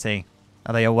eternity.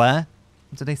 Are they aware?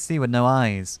 What do they see with no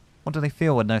eyes? What do they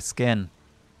feel with no skin?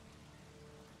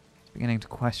 It's beginning to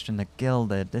question the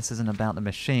Gilded. This isn't about the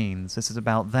machines. This is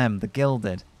about them, the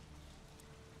Gilded.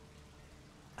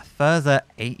 A further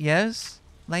 8 years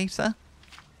later?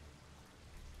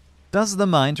 Does the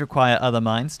mind require other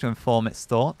minds to inform its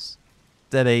thoughts?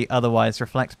 Did he otherwise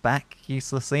reflect back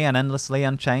uselessly and endlessly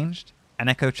unchanged? An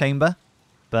echo chamber?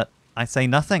 But I say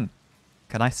nothing.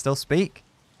 Can I still speak?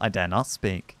 I dare not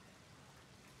speak.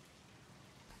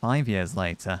 5 years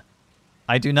later.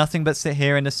 I do nothing but sit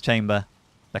here in this chamber,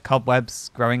 the cobwebs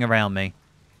growing around me,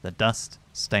 the dust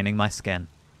staining my skin.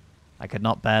 I could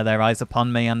not bear their eyes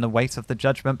upon me, and the weight of the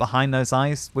judgment behind those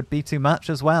eyes would be too much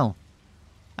as well.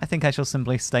 I think I shall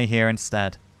simply stay here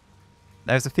instead.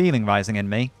 There's a feeling rising in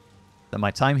me that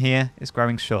my time here is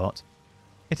growing short.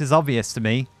 It is obvious to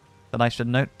me that I should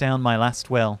note down my last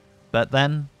will, but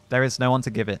then there is no one to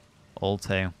give it all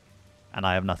to, and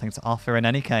I have nothing to offer in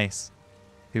any case.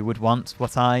 Who would want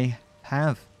what I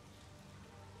have?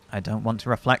 I don't want to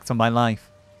reflect on my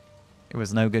life. It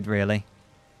was no good, really.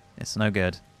 It's no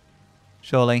good.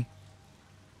 Surely,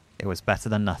 it was better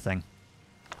than nothing.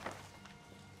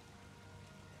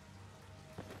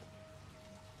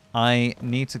 I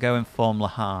need to go inform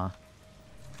Lahar.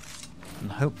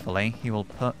 And hopefully he will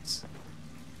put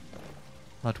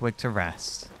Ludwig to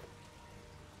rest.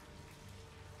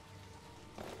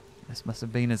 This must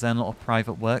have been his own little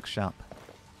private workshop.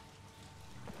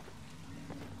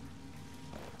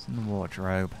 It's in the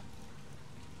wardrobe.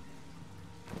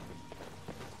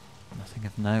 Nothing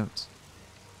of note.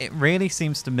 It really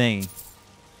seems to me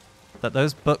that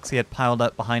those books he had piled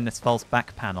up behind this false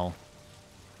back panel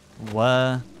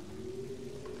were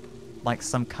like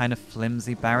some kind of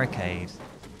flimsy barricade.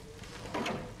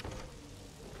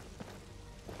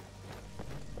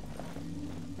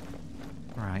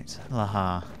 Right,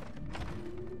 Lahar.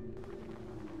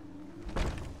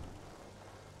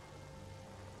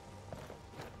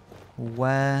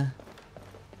 Where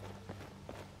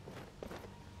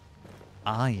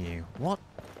are you? What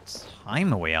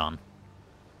time are we on?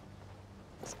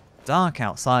 It's dark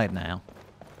outside now.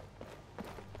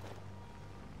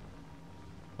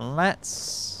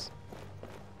 Let's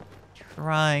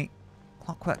try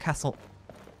Clockwork Castle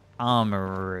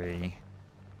Armory.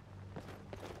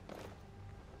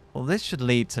 Well, this should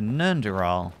lead to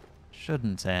Nundurol,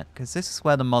 shouldn't it? Because this is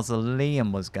where the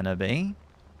mausoleum was going to be.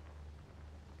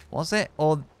 Was it?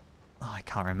 Or... oh, I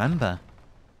can't remember.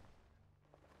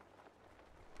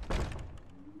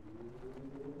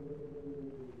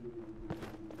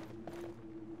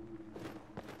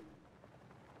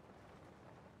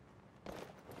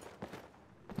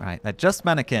 Right, they're just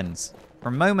mannequins. For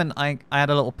a moment, I had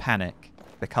a little panic,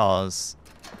 because...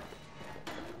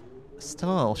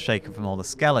 still a little shaken from all the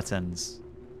skeletons.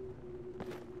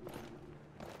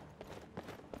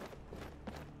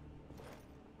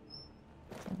 It's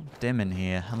all dim in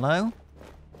here. Hello?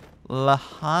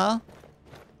 Lahar?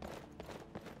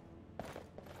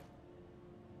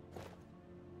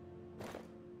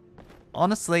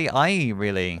 Honestly, I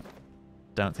really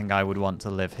don't think I would want to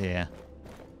live here.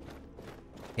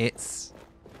 It's...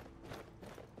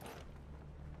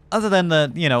 other than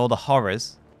the, you know, all the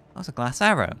horrors. That was a glass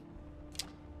arrow.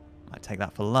 Might take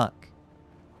that for luck.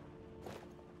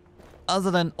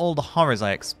 Other than all the horrors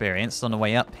I experienced on the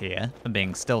way up here, and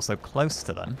being still so close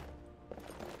to them,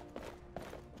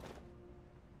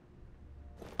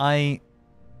 I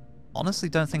honestly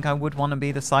don't think I would want to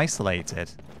be this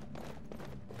isolated.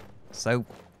 So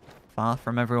far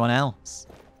from everyone else.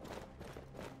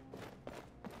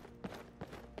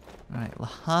 Right,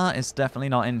 Lahar is definitely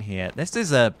not in here. This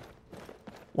is a...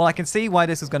 well, I can see why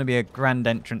this is going to be a grand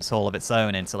entrance hall of its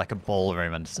own into like a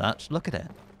ballroom and such. Look at it.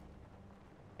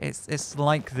 It's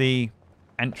like the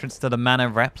entrance to the manor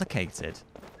replicated.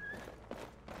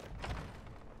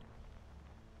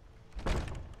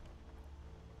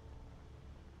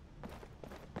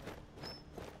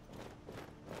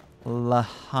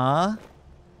 Lahar?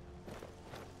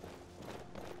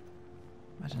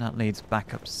 Imagine that leads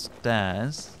back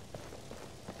upstairs.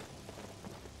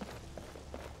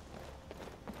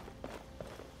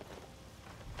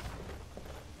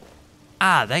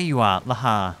 Ah, there you are,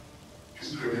 Lahar.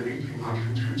 Is there anything I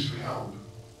can do to help?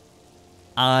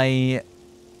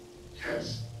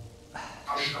 Yes,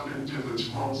 I shall endeavor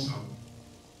to answer.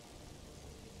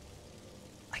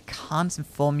 I can't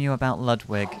inform you about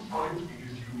Ludwig. Come find me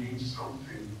if you need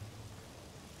something.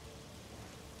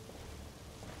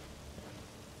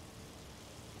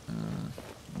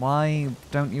 Why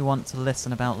don't you want to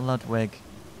listen about Ludwig?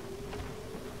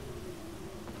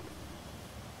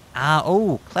 Ah,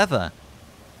 oh, clever.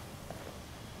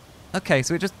 Okay,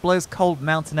 so it just blows cold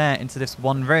mountain air into this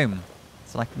one room.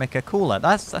 So I can make her cooler.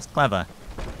 That's clever.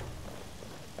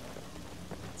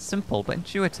 Simple, but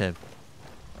intuitive.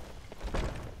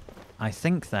 I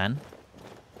think, then,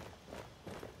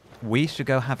 we should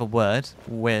go have a word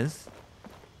with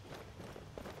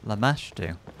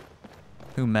Lamashtu.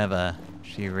 Whomever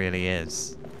she really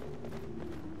is.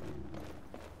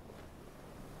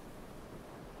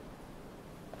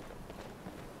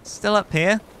 Still up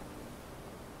here.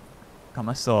 Got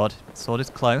my sword. Sword is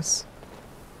close.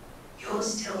 You're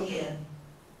still here.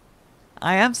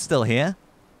 I am still here.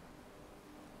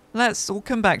 We'll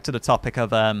come back to the topic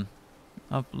of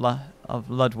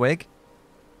Ludwig.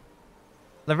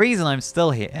 The reason I'm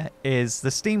still here is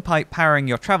the steam pipe powering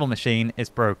your travel machine is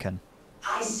broken.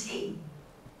 I see.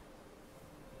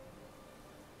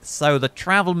 So the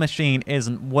travel machine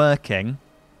isn't working.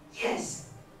 Yes.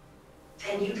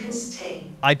 Then you can stay.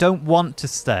 I don't want to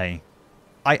stay.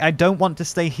 I don't want to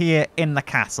stay here in the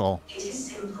castle. It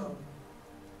is simple.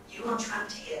 You are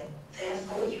trapped here.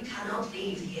 Therefore you cannot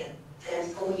leave here.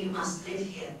 Therefore you must live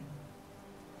here.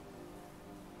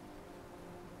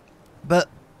 But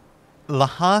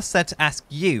Lahar said to ask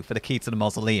you for the key to the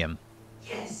mausoleum.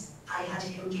 Yes, I had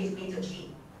him give me the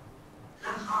key.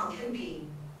 Lahar can be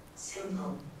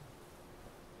simple.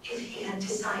 If he had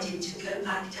decided to go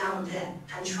back down there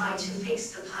and try to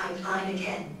fix the pipeline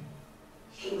again,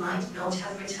 he might not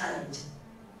have returned.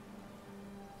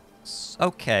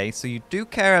 Okay, so you do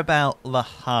care about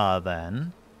Lahar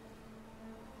then.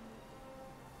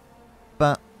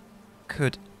 But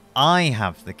could I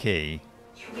have the key?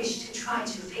 You wish to try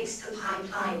to fix the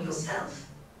pipeline yourself.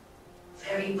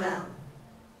 Very well.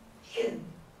 Here.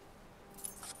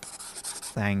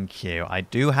 Thank you. I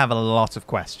do have a lot of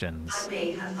questions. I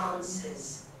may have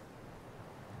answers.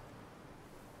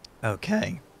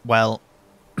 Okay, well,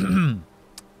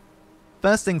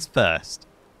 first things first.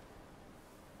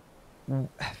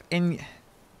 I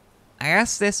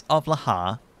asked this of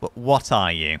Lahar, but what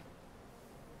are you?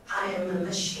 I am a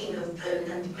machine of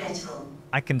bone and metal.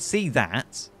 I can see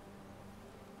that.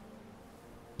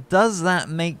 Does that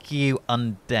make you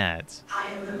undead?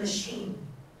 I am a machine.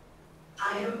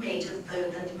 I am made of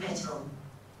bone and metal.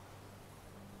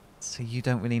 So you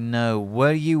don't really know.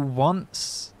 Were you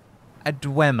once a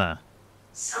Dwemer?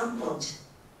 Somewhat.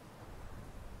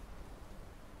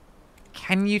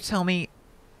 Can you tell me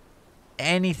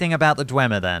anything about the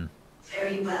Dwemer then?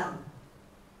 Very well.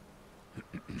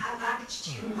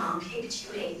 Abaktu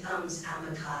markiktu a thumbs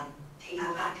amakai. The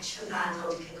abaktu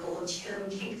vadod kagortium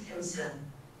kikthimsa.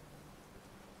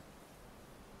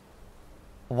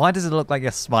 Why does it look like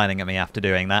you're smiling at me after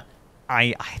doing that?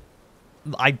 I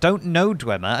don't know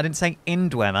Dwemer. I didn't say in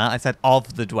Dwemer. I said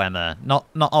of the Dwemer, not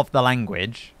of the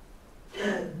language.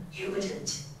 No, you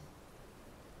wouldn't.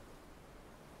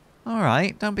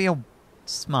 Alright, don't be a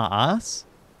smart ass.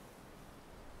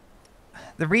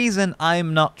 The reason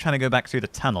I'm not trying to go back through the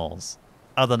tunnels,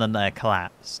 other than they're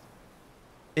collapsed,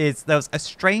 is there was a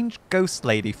strange ghost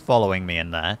lady following me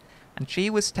in there, and she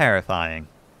was terrifying.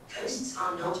 Ghosts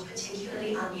are not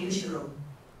particularly unusual.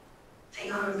 They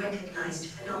are a recognized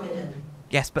phenomenon.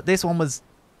 Yes, but this one was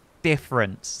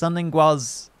different. Something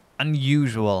was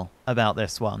unusual about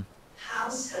this one. How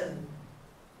so?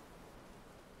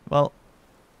 Well,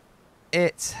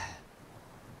 it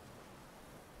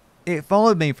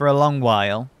followed me for a long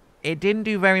while. It didn't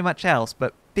do very much else,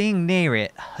 but being near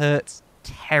it hurts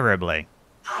terribly.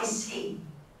 I see.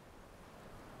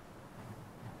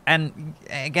 And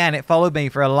again, it followed me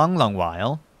for a long, long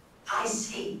while. I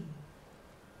see.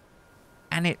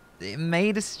 And it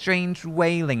made a strange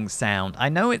wailing sound. I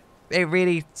know it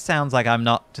really sounds like I'm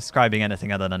not describing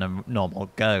anything other than a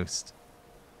normal ghost.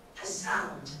 A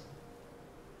sound.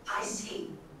 I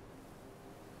see.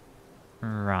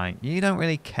 Right, you don't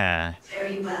really care.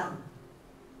 Very well.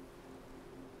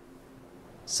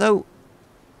 So,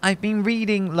 I've been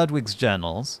reading Ludwig's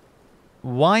journals.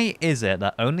 Why is it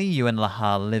that only you and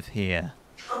Lahar live here?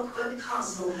 Clockwork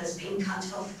Castle has been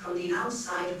cut off from the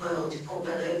outside world for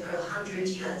well over 100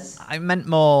 years. I meant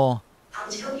more...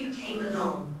 Until you came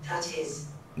along, that is.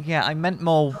 Yeah, I meant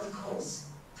more... Of course,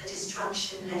 the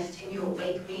destruction left in your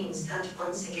wake means that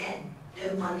once again,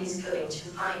 no one is going to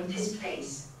find this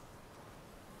place.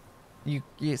 You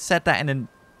said that in an...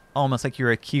 almost like you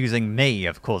were accusing me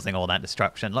of causing all that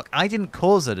destruction. Look, I didn't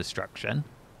cause the destruction.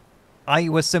 I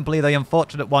was simply the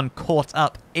unfortunate one caught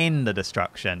up in the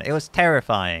destruction. It was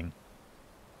terrifying.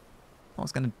 I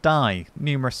was going to die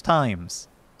numerous times.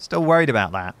 Still worried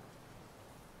about that.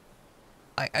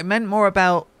 I meant more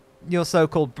about your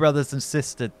so-called brothers and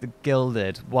sisters, the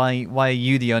Gilded. Why are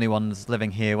you the only ones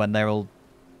living here when they're all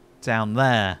down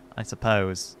there, I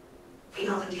suppose? We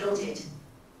are the Gilded.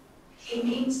 He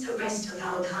means the rest of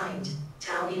our kind,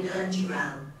 down in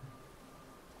Andromeda.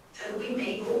 Though we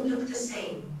may all look the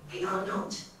same, we are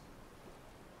not.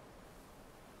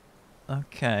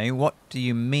 Okay, what do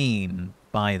you mean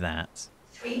by that?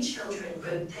 3 children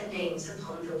wrote their names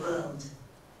upon the world.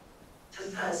 The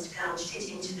first gouged it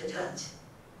into the dirt.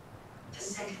 The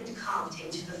second carved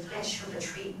into the flesh of a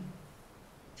tree.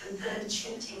 The third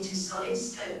chipped into solid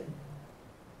stone.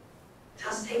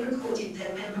 Thus they recorded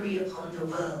their memory upon the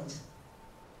world.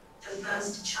 The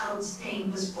first child's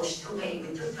name was washed away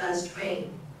with the first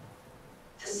rain.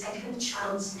 The second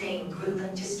child's name grew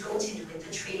and distorted with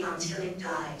the tree until it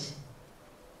died.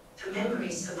 The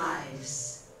memory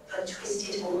survives, but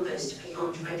twisted almost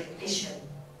beyond recognition.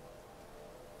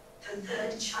 The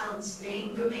third child's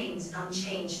name remains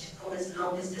unchanged for as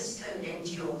long as the stone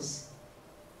endures.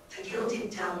 The gilded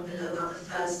down below are the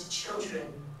first children.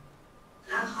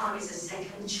 Lahar is a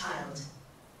second child.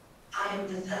 I am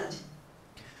the third.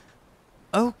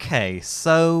 Okay,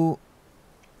 so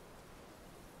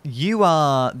you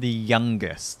are the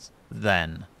youngest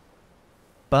then,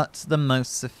 but the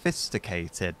most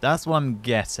sophisticated. That's what I'm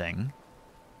getting.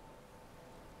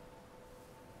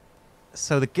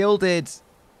 So the gilded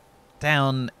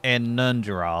down in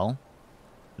Nundural,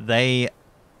 they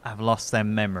have lost their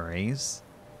memories.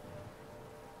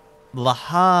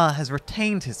 Lahar has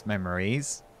retained his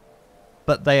memories,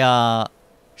 but they are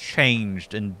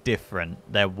changed and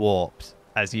different. They're warped,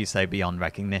 as you say, beyond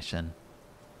recognition.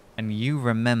 And you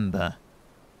remember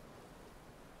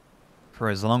for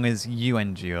as long as you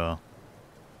endure.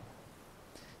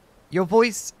 Your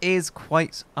voice is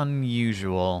quite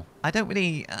unusual. I don't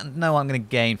really know what I'm going to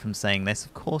gain from saying this.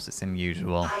 Of course it's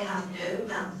unusual. I have no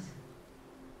mouth,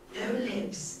 no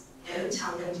lips, no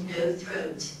tongue and no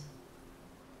throat.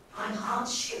 My heart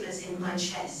shivers in my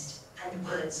chest, and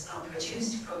words are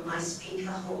produced from my speaker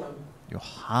horn. Your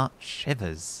heart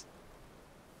shivers.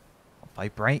 Or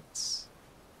vibrates.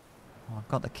 Oh, I've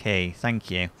got the key.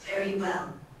 Thank you. Very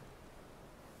well.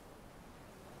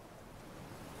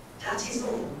 That is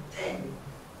all, then.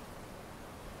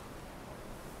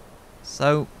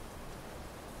 So...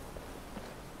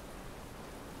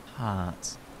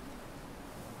 heart.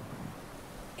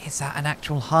 Is that an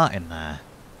actual heart in there?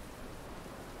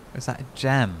 Or is that a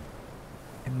gem?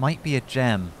 It might be a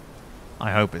gem.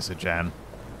 I hope it's a gem.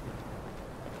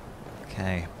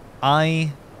 Okay.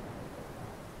 I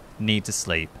need to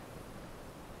sleep.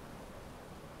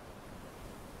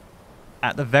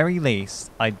 At the very least,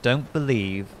 I don't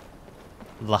believe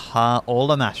Lahar or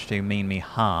Lamashtu mean me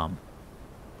harm.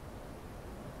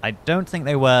 I don't think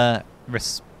they were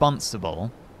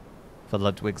responsible for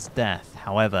Ludwig's death.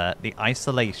 However, the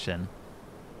isolation,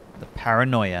 the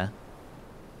paranoia,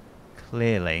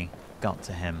 clearly got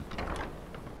to him.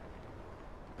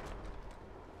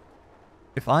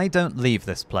 If I don't leave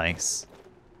this place,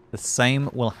 the same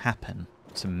will happen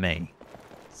to me.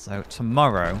 So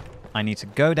tomorrow, I need to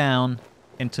go down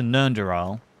into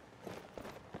Nundural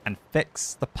and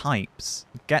fix the pipes,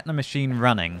 get the machine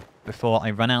running before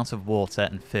I run out of water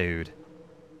and food.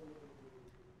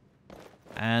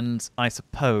 And I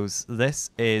suppose this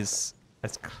is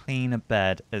as clean a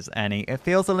bed as any. It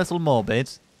feels a little morbid,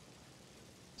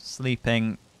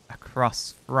 sleeping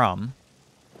across from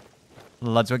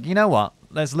Ludwig. You know what?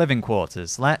 There's living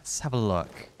quarters. Let's have a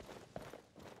look.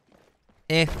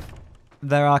 If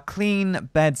there are clean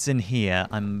beds in here,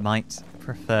 I might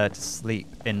prefer to sleep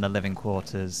in the living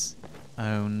quarters.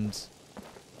 Owned.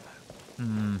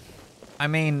 I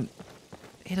mean,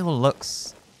 it all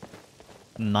looks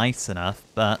nice enough,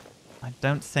 but I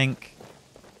don't think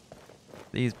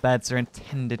these beds are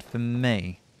intended for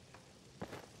me.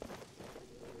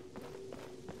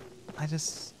 I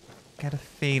just get a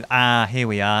feel. Ah, here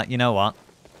we are. You know what?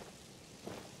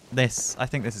 I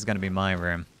think this is going to be my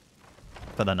room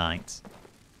for the night.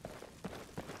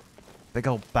 Big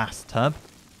old bathtub.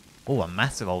 Oh, a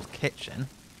massive old kitchen.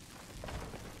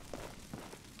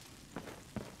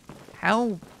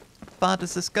 How far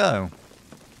does this go?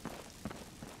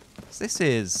 This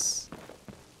is...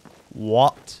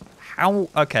 what? How?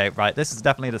 Okay, right, this is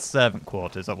definitely the servant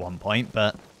quarters at one point,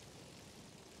 but...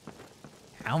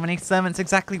 how many servants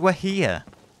exactly were here?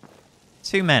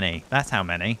 Too many. That's how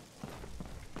many.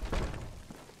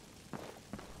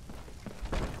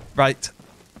 Right.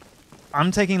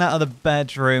 I'm taking that other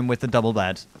bedroom with the double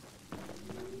bed.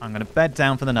 I'm going to bed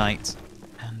down for the night.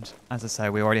 And, as I say,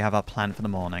 we already have our plan for the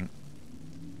morning.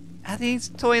 Are these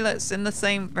toilets in the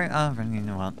same... oh, you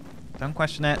know what? Don't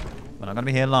question it. We're not going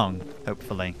to be here long,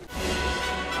 hopefully.